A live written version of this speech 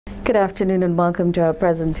Good afternoon and welcome to our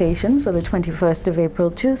presentation for the 21st of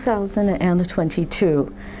April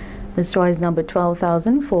 2022. This draw is number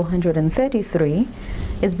 12,433.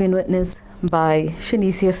 It's been witnessed by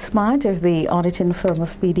Shanicia Smart of the auditing firm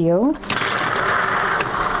of BDO.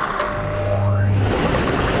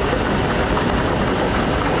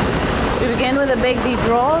 We begin with a big D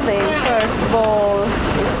draw. The first ball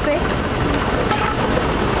is 6,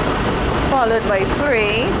 followed by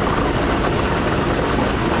 3.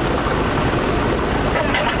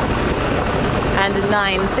 And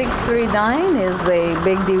 9639 is the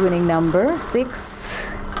big D winning number. 6,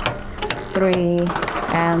 3,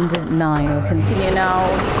 and 9. We'll continue now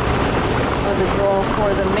with the draw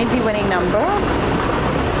for the MIDDAY winning number.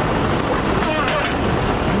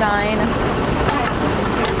 9,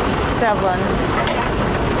 7,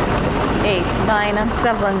 8.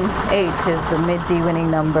 978 is the MIDDAY winning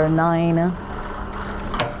number. 9,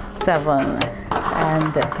 7,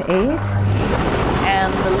 and 8.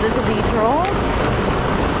 And the little D draw.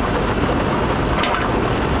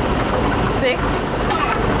 6,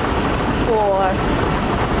 4,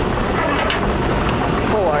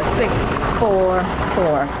 4, 6, 4,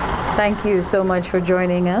 4. Thank you so much for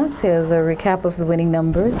joining us. Here's a recap of the winning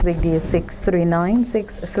numbers. Big D is 639,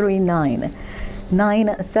 639.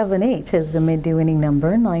 978 is the MIDDAY winning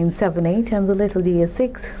number. 978, and the little D is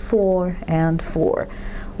 6, 4, and 4.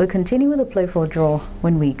 We'll continue with the play for draw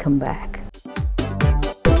when we come back.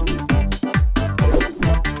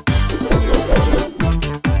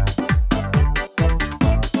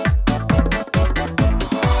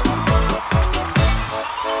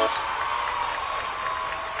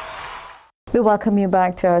 We welcome you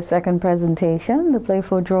back to our second presentation, the play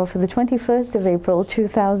for draw for the 21st of April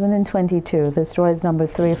 2022. This draw is number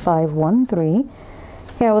 3513.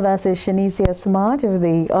 Here with us is Shanicia Smart of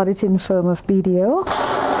the auditing firm of BDO.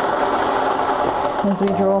 As we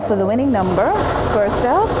draw for the winning number, first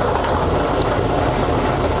up,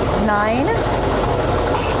 9,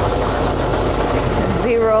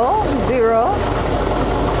 0, 0,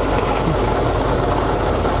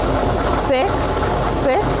 6,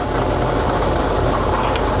 6,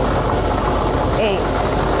 8,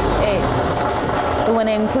 8. The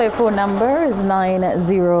winning play for number is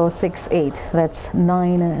 9068. That's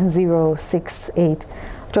 9068.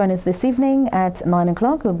 Join us this evening at 9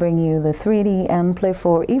 o'clock. We'll bring you the 3D and play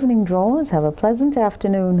for evening draws. Have a pleasant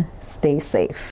afternoon. Stay safe.